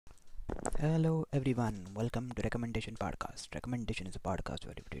Hello everyone, welcome to Recommendation Podcast. Recommendation is a podcast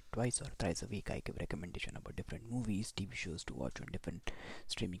where every twice or thrice a week I give recommendation about different movies, TV shows to watch on different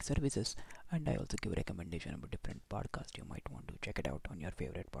streaming services, and I also give recommendation about different podcasts you might want to check it out on your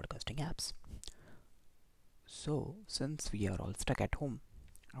favorite podcasting apps. So, since we are all stuck at home,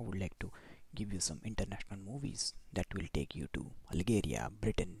 I would like to give you some international movies that will take you to Bulgaria,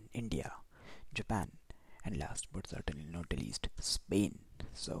 Britain, India, Japan, and last but certainly not the least, Spain.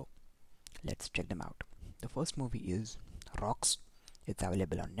 So, let's check them out. The first movie is Rocks. It's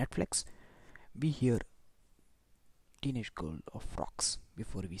available on Netflix. We hear teenage girl of rocks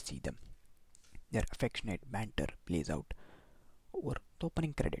before we see them. Their affectionate banter plays out over the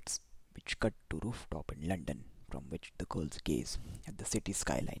opening credits, which cut to rooftop in London, from which the girls gaze at the city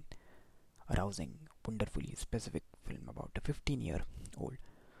skyline. A rousing, wonderfully specific film about a 15-year-old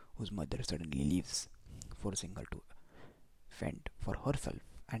whose mother suddenly leaves, forcing her to fend for herself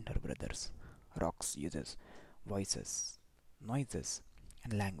and her brothers. Rocks uses voices, noises,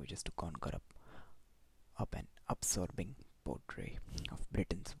 and languages to conjure up an absorbing portrait of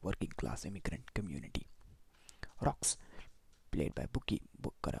Britain's working class immigrant community. Rocks, played by Buki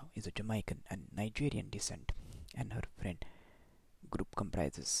Bukara, is a Jamaican and Nigerian descent, and her friend group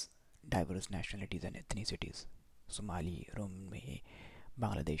comprises diverse nationalities and ethnicities: Somali, Romae,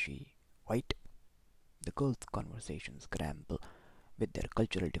 Bangladeshi, white. The girls' conversations scramble with their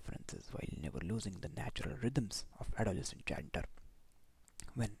cultural differences while never losing the natural rhythms of adolescent chatter.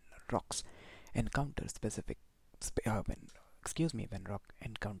 When rocks encounter specific sp- when when rock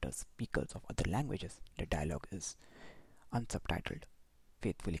encounters speakers of other languages, the dialogue is unsubtitled,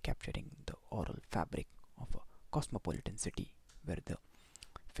 faithfully capturing the oral fabric of a cosmopolitan city where the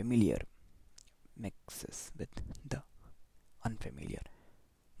familiar mixes with the unfamiliar.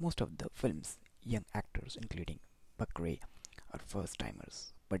 Most of the film's young actors, including Buck Ray, are first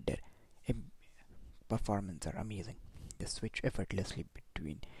timers, but their em- performances are amazing. They switch effortlessly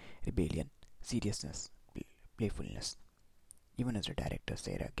between rebellion, seriousness, playfulness. Even as the director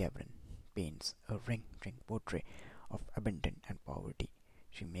Sarah Gavran paints a ring-ring portrait of abandon and poverty,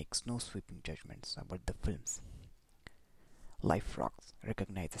 she makes no sweeping judgments about the film's life. Rocks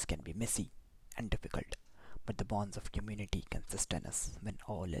recognizes can be messy and difficult, but the bonds of community can sustain us when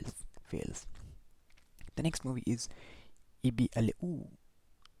all else fails. The next movie is Ibi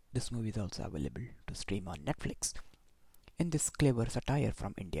This movie is also available to stream on Netflix. In this clever satire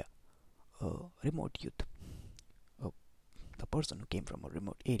from India, a remote youth, uh, the person who came from a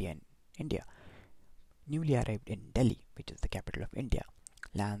remote area in India, newly arrived in Delhi, which is the capital of India,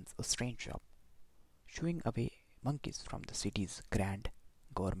 lands a strange job, shooing away monkeys from the city's grand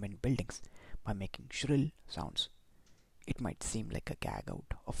government buildings by making shrill sounds. It might seem like a gag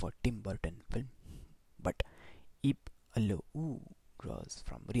out of a Tim Burton film, but Ib Alou draws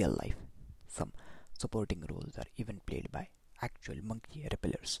from real life. Some supporting roles are even played by actual monkey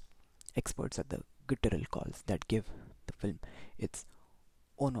repellers. Experts at the guttural calls that give the film its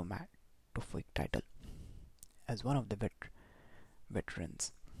onomatopoeic title. As one of the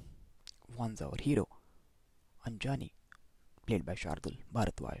veterans warns our hero, Anjani, played by Shardul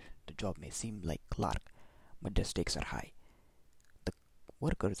Bharadwaj, the job may seem like lark, but the stakes are high. The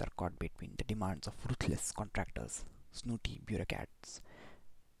workers are caught between the demands of ruthless contractors, snooty bureaucrats,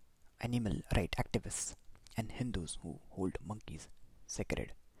 animal rights activists, and Hindus who hold monkeys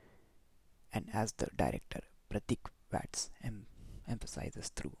sacred. And as the director Pratik Vats emphasizes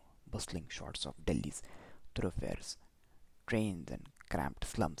through bustling shots of Delhi's thoroughfares, trains, and cramped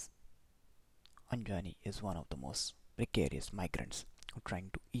slums, Anjani is one of the most precarious migrants who are trying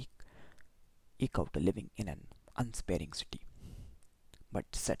to eke out a living in an unsparing city. But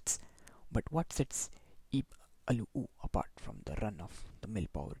sets but what sets Ib Aluu apart from the run of the mill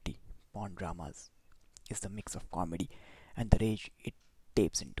poverty porn dramas is the mix of comedy and the rage it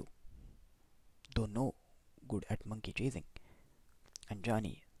taps into. Though no good at monkey chasing, and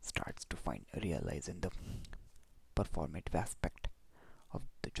Johnny starts to find realize in the performative aspect of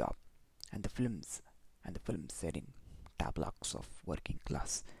the job, and the films set in tableaux of working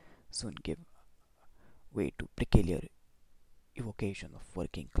class soon give way to peculiar evocation of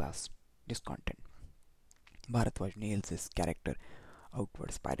working class discontent. Bharatwaj nails his character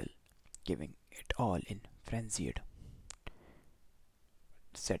outward spiral, giving it all in frenzied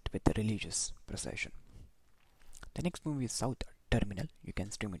set with a religious procession. The next movie is South Terminal. You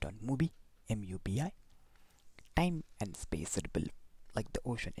can stream it on Mubi, MUBI. Time and space ripple like the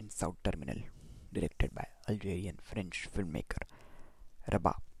ocean in South Terminal, directed by Algerian French filmmaker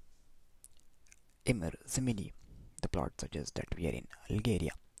Rabat Emir Zemini. The plot suggests that we are in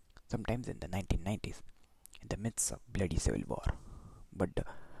Algeria, sometimes in the 1990s, in the midst of bloody civil war. But the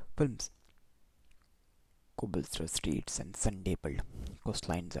films. Cobblestone streets and sun-dappled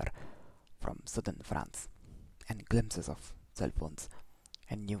coastlines are from southern France, and glimpses of cell phones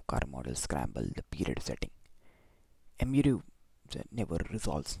and new car models scramble the period setting. Emiru never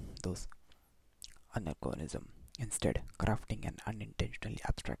resolves those anachronisms, instead crafting an unintentionally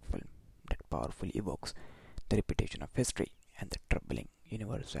abstract film that powerfully evokes the repetition of history and the troubling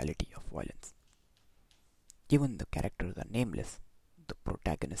universality of violence. Even the characters are nameless, the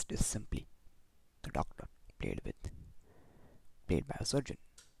protagonist is simply the doctor, played with played by a surgeon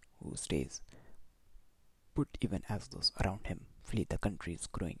who stays put even as those around him flee the country's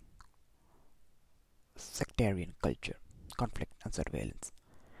growing sectarian culture, conflict, and surveillance.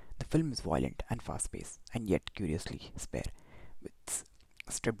 The film is violent and fast paced, and yet curiously spare, with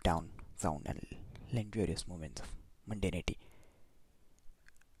stripped down sound and luxurious moments of mundanity.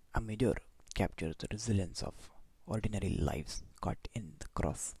 Amador captures the resilience of ordinary lives caught in the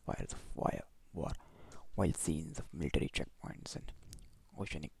crossfires of war, while scenes of military checkpoints and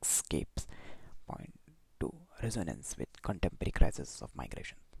oceanic escapes point to resonance with contemporary crises of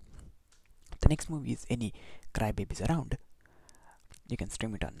migration. The next movie is Any Crybabies Around. You can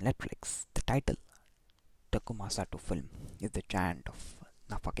stream it on Netflix. The title, Takuma Sato film, is the chant of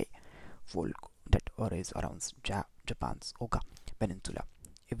Nafake folk that arises around Japan's Oka Peninsula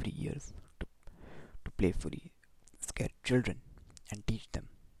every year to, to playfully scare children and teach them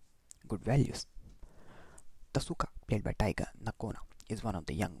good values. Tasuka, played by Taiga Nakona, is one of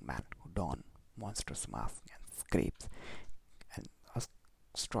the young men who don monstrous masks and scrapes and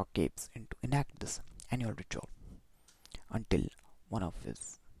straw capes and to enact this annual ritual until one of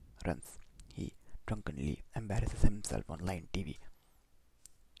his runs he drunkenly embarrasses himself on live TV.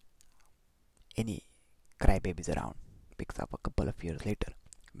 Any Crybabies Around picks up a couple of years later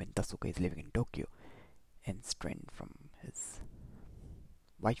when Tasuka is living in Tokyo and estranged from his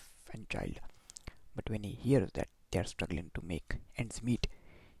wife and child. But when he hears that they are struggling to make ends meet,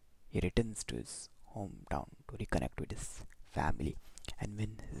 he returns to his hometown to reconnect with his family and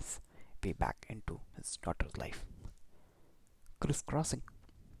win his way back into his daughter's life. Crisscrossing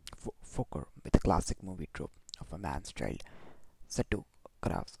Fokker with the classic movie trope of a man's child, Sato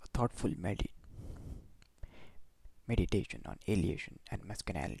crafts a thoughtful meditation on alienation and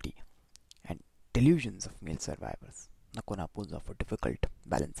masculinity and delusions of male survivors. Nakona pulls off a difficult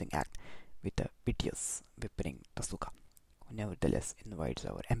balancing act with a piteous, whimpering Tasuka, who nevertheless invites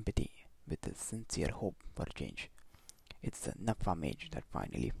our empathy with his sincere hope for change. It's the Napfa mage that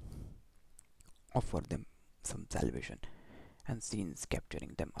finally offer them some salvation, and scenes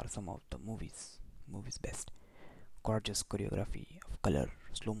capturing them are some of the movie's best. Gorgeous choreography of color,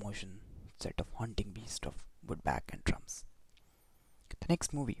 slow motion, set of haunting beast of woodback and drums. The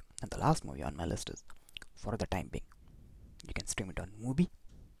next movie and the last movie on my list is For the Time Being. You can stream it on Mubi,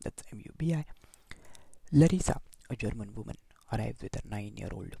 that's MUBI. Larissa, a German woman, arrives with her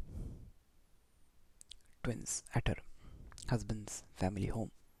 9-year-old twins at her husband's family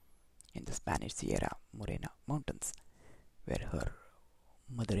home in the Spanish Sierra Morena mountains, where her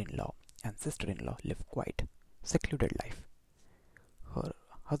mother-in-law and sister-in-law live quite secluded life. Her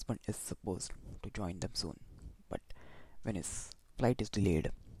husband is supposed to join them soon, but when his flight is delayed,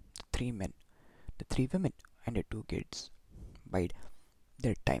 the three women and the two kids bide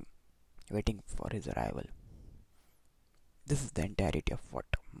their time waiting for his arrival. This is the entirety of what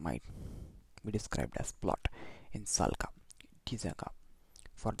might be described as plot in Salka Tizaga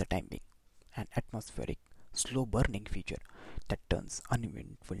For the Time Being, an atmospheric, slow-burning feature that turns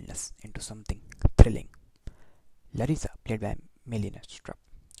uneventfulness into something thrilling. Larissa, played by Melina Strupp,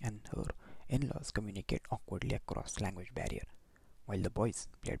 and her in-laws communicate awkwardly across language barrier, while the boys,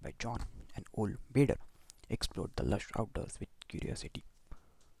 played by John and Ole Bader, explore the lush outdoors with curiosity.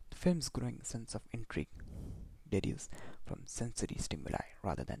 The film's growing sense of intrigue derives from sensory stimuli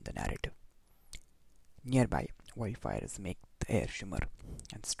rather than the narrative. Nearby, wildfires make the air shimmer,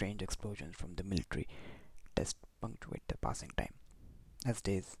 and strange explosions from the military test punctuate the passing time. As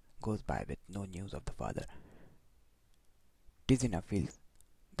days goes by with no news of the father, Tizina feels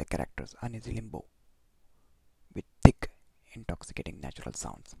the character's uneasy limbo, with thick, intoxicating natural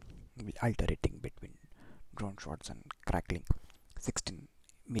sounds, alternating between drone shots and crackling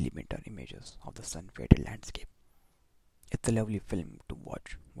 16mm images of the sun-faded landscape. It's a lovely film to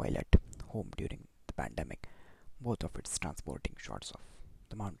watch while at home during the pandemic, both of its transporting shots of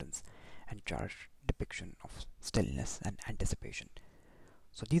the mountains and charged depiction of stillness and anticipation.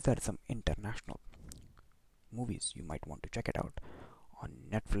 So these are some international movies you might want to check it out on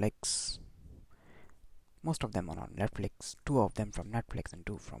Netflix. Most of them are on Netflix, two of them from Netflix and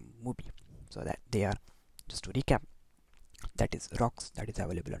two from Mubi. So that they are, just to recap, that is Rocks, that is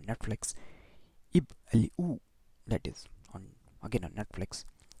available on Netflix. Ib Liu, that is on again on Netflix.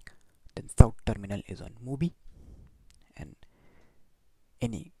 Then South Terminal is on Mubi, and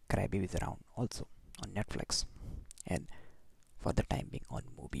Any Crybabies Around also on Netflix, and for the time being on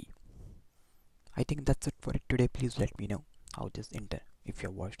Mubi. I think that's it for it today. Please let me know how if you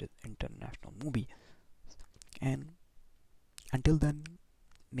have watched this international movie. And until then,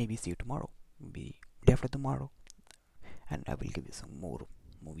 maybe see you tomorrow, maybe day after tomorrow, and I will give you some more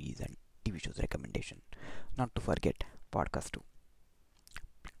movies and TV shows recommendation. Not to forget podcast too.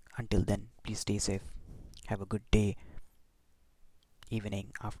 Until then, please stay safe. Have a good day,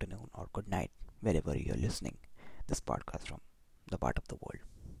 evening, afternoon, or good night, wherever you're listening this podcast from the part of the world.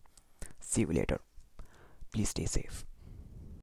 See you later. Please stay safe.